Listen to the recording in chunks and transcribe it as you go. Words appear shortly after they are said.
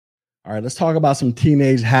All right, let's talk about some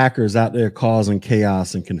teenage hackers out there causing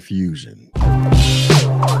chaos and confusion.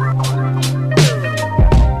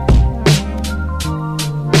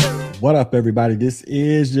 What up, everybody? This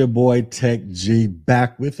is your boy Tech G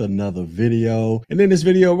back with another video. And in this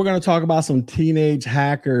video, we're going to talk about some teenage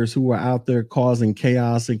hackers who are out there causing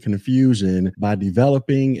chaos and confusion by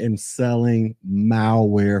developing and selling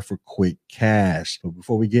malware for quick cash. But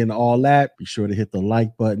before we get into all that, be sure to hit the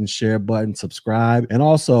like button, share button, subscribe, and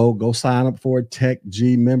also go sign up for a Tech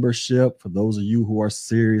G membership for those of you who are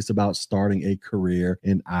serious about starting a career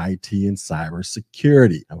in IT and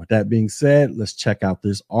cybersecurity. And with that being said, let's check out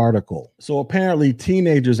this article. So apparently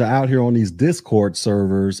teenagers are out here on these Discord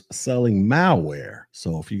servers selling malware.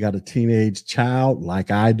 So if you got a teenage child like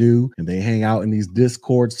I do, and they hang out in these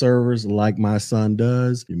Discord servers like my son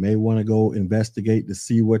does, you may want to go investigate to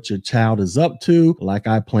see what your child is up to, like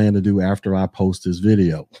I plan to do after I post this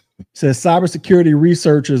video. It says cybersecurity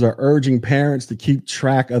researchers are urging parents to keep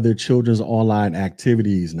track of their children's online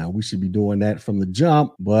activities. Now, we should be doing that from the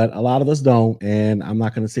jump, but a lot of us don't. And I'm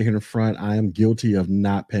not going to sit here in front. I am guilty of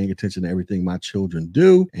not paying attention to everything my children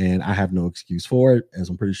do. And I have no excuse for it, as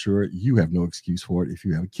I'm pretty sure you have no excuse for it if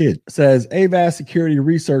you have a kid. It says Avast security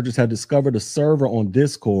researchers have discovered a server on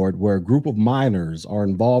Discord where a group of minors are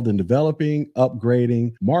involved in developing,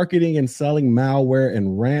 upgrading, marketing, and selling malware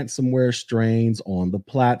and ransomware strains on the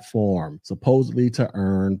platform, supposedly to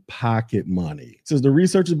earn pocket money. It says the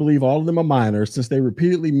researchers believe all of them are minors since they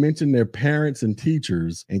repeatedly mention their parents and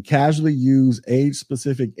teachers and casually use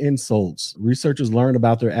age-specific insults. Researchers learn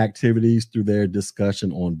about their activities through their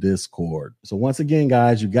discussion on Discord. So once again,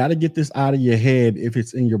 guys, you got to get this out of your head if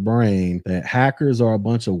it's in your brain that hackers are a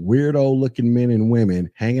bunch of weirdo-looking men and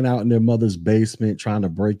women hanging out in their mother's basement trying to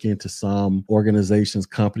break into some organization's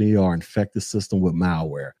company or infect the system with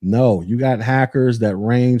malware. No, you got hackers that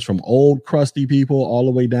range from old crusty people all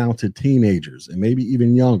the way down to teenagers and maybe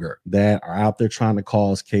even younger that are out there trying to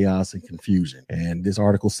cause chaos and confusion. And this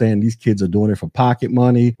article saying these kids are doing it for pocket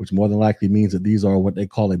money, which more than likely means that these are what they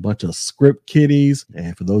call a bunch of script kiddies.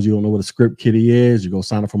 And for those of you who don't know what a script kiddie is, you go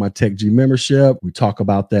sign up for my Tech G membership. We talk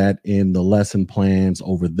about that in the lesson plans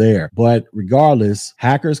over there. But regardless,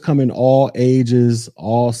 hackers come in all ages,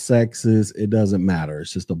 all sexes. It doesn't matter.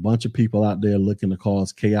 It's just a bunch of people out there looking to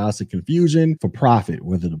cause chaos and confusion for profit,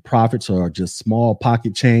 whether the profits are just small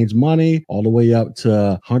pocket change money all the way up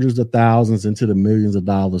to hundreds of thousands into the millions of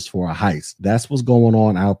dollars for a heist. That's what's going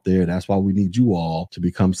on out there. That's why we need you all to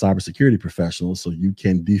become cybersecurity professionals so you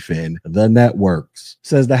can defend the networks. It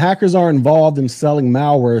says the hackers are involved in selling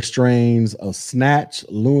malware strains of Snatch,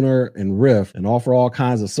 Lunar, and Rift and offer all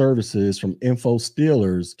kinds of services from info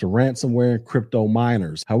stealers to ransomware and crypto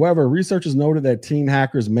miners. However, researchers noted that teen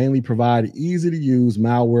hackers mainly provide easy-to-use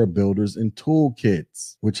malware builders and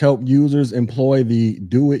toolkits, which help users employ the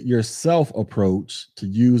do-it-yourself approach to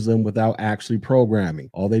use them without actually programming.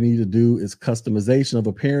 All they need to do is customization of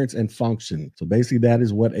appearance and function. So basically, that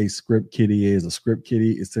is what a script kiddie is. A script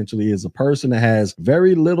kiddie essentially is a person that has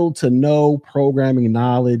very little to no programming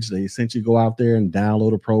knowledge. They essentially go out there and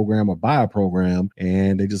download a program or buy a program,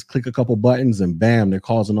 and they just click a couple buttons and bam, they're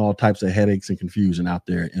causing all types of headaches and confusion out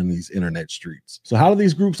there in these internet streets. So how do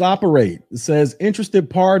these groups operate? It says interested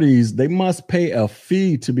parties, they must pay a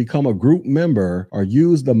fee to become a group member or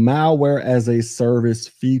use the malware as a service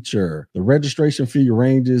feature. The registration fee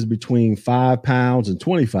ranges between £5 and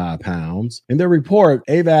 £25. In their report,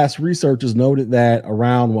 Avast researchers noted that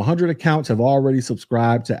around 100 accounts have already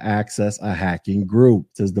subscribed to access a hacking group.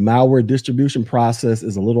 It says the malware distribution process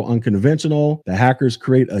is a little unconventional. The hackers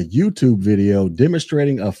create a YouTube video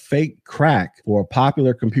demonstrating a fake crack for a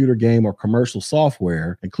popular computer game or commercial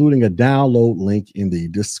software, including a download link in the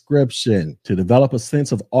description. To develop a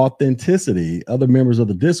sense of authenticity, other members of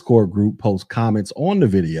the Discord group post comments on the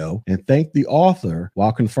video and thank the author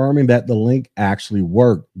while confirming that the link actually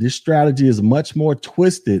worked. This strategy is much more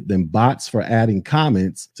twisted than bots for adding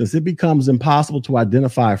comments, since it becomes impossible to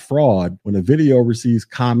identify fraud when a video receives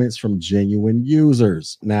comments from genuine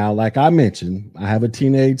users. Now, like I mentioned, I have a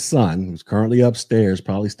teenage son who's currently upstairs,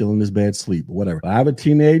 probably still in his bed sleep or whatever. But I have a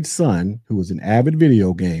teenage son who is an avid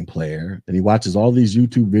video game player, and he watches all these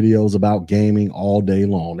YouTube videos about gaming all day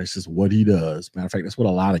long. That's just what he does. Matter of fact, that's what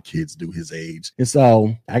a lot of kids do his age. And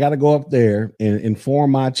so I got to go up there and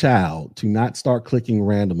inform my child to not start clicking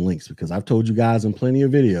random links, because I've told you guys in plenty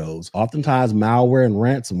of videos, oftentimes malware and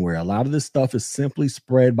ransomware, a lot of this stuff is simply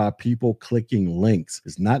spread by people clicking links.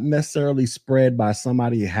 It's not necessarily spread by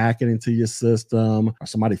somebody hacking into your system or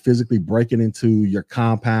somebody physically breaking into your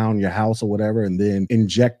compound, your house or whatever, and then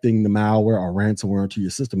injecting the malware or ransomware into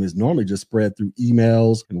your system. It's normally just spread through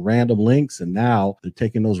emails and random links. And now They're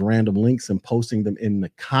taking those random links and posting them in the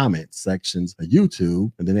comment sections of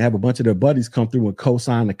YouTube. And then they have a bunch of their buddies come through and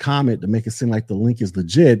co-sign the comment to make it seem like the link is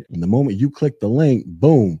legit. And the moment you click the link,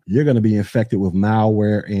 boom, you're going to be infected with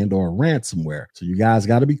malware and or ransomware. So you guys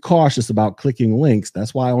got to be cautious about clicking links.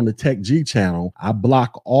 That's why on the Tech G channel, I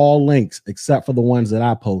block all links except for the ones that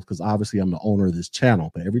I post, because obviously I'm the owner of this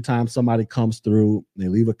channel. But every time somebody comes through, they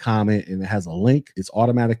leave a comment and it has a link, it's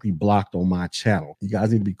automatically blocked on my channel. You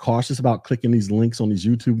guys need to be cautious about clicking these links on these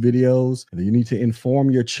YouTube videos. And you need to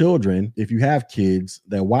inform your children, if you have kids,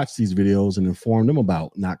 that watch these videos, and inform them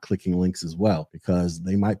about not clicking links as well, because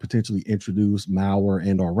they might potentially introduce malware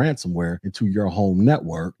and or ransomware into your home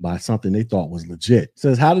network by something they thought was legit. It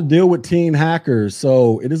says how to deal with teen hackers.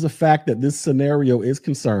 So it is a fact that this scenario is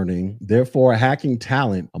concerning. Therefore, hacking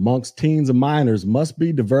talent amongst teens and minors must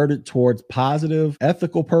be diverted towards positive,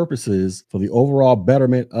 ethical purposes for the overall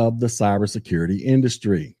betterment of the cybersecurity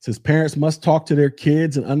industry. It says parents must talk to their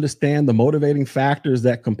kids and understand the motivating factors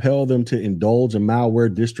that compel them to indulge in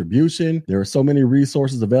malware distribution. There are so many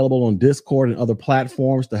resources available on Discord and other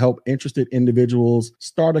platforms to help interested individuals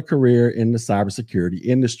start a career in the cybersecurity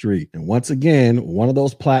industry. And once again, one of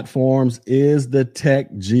those platforms is the Tech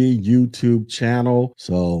G YouTube channel.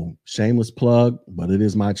 So shameless plug, but it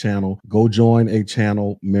is my channel. Go join a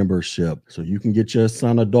channel membership so you can get your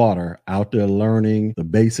son or daughter out there learning the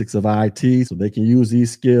basics of IT so they can use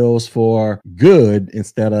these skills for good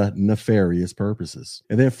instead of nefarious purposes.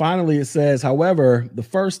 And then finally, it says, however, the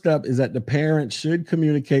first step is that the parents should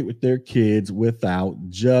communicate with their kids without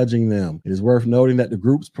judging them. It is worth noting that the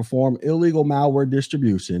groups perform illegal malware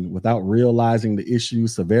distribution without realizing the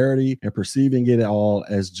issue's severity and perceiving it all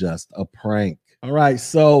as just a prank. All right,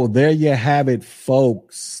 so there you have it,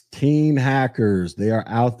 folks. Teen hackers, they are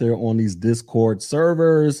out there on these Discord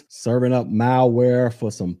servers serving up malware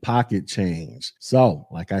for some pocket change. So,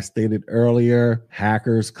 like I stated earlier,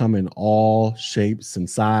 hackers come in all shapes and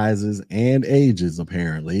sizes and ages,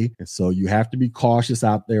 apparently. And so you have to be cautious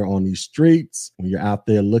out there on these streets when you're out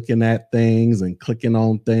there looking at things and clicking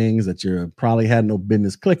on things that you probably had no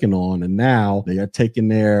business clicking on. And now they are taking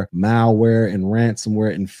their malware and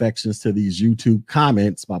ransomware infections to these YouTube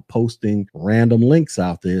comments by posting random links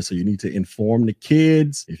out there. So you need to inform the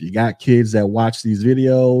kids. If you got kids that watch these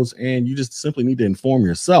videos, and you just simply need to inform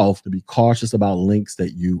yourself to be cautious about links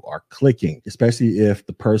that you are clicking, especially if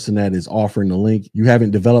the person that is offering the link, you haven't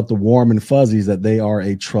developed the warm and fuzzies that they are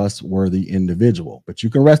a trustworthy individual. But you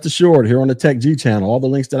can rest assured here on the Tech G channel, all the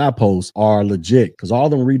links that I post are legit because all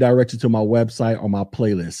of them redirect you to my website or my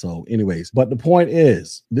playlist. So anyways, but the point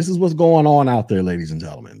is, this is what's going on out there, ladies and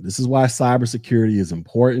gentlemen. This is why cybersecurity is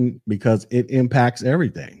important, because it impacts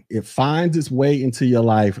everything. It finds its way into your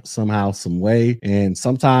life somehow, some way. And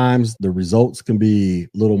sometimes the results can be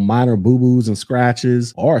little minor boo-boos and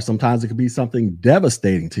scratches, or sometimes it could be something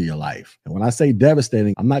devastating to your life. And when I say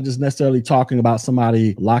devastating, I'm not just necessarily talking about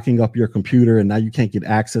somebody locking up your computer and now you can't get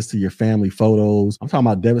access to your family photos. I'm talking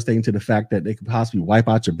about devastating to the fact that they could possibly wipe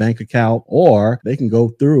out your bank account, or they can go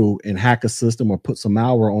through and hack a system or put some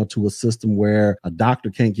malware onto a system where a doctor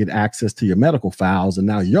can't get access to your medical files. And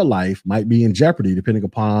now your life might be in jeopardy depending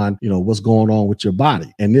upon, what's going on with your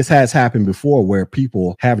body. And this has happened before where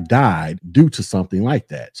people have died due to something like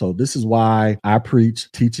that. So this is why I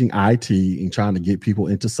preach teaching IT and trying to get people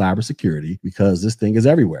into cybersecurity, because this thing is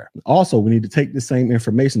everywhere. Also, we need to take the same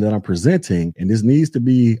information that I'm presenting, and this needs to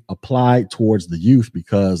be applied towards the youth,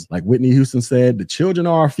 because like Whitney Houston said, the children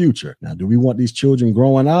are our future. Now, do we want these children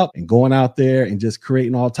growing up and going out there and just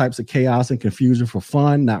creating all types of chaos and confusion for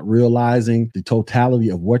fun, not realizing the totality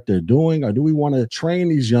of what they're doing? Or do we want to train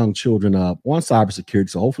these young children up on cybersecurity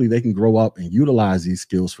so hopefully they can grow up and utilize these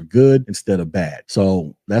skills for good instead of bad?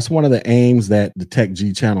 So that's one of the aims that the Tech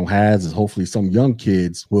G channel has, is hopefully some young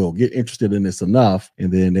kids will get interested in this enough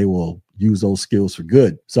and then they will use those skills for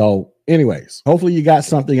good. So anyways, hopefully you got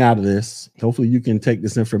something out of this. Hopefully you can take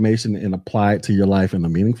this information and apply it to your life in a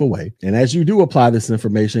meaningful way. And as you do apply this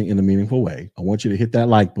information in a meaningful way, I want you to hit that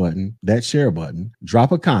like button, that share button,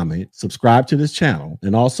 drop a comment, subscribe to this channel,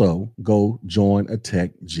 and also go join a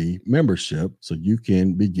Tech G membership so you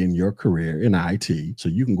can begin your career in IT, so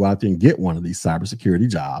you can go out there and get one of these cybersecurity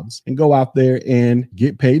jobs and go out there and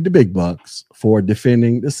get paid the big bucks for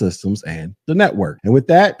defending the systems and the network. And with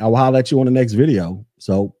that, I will holler at you on the next video.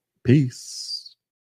 So peace.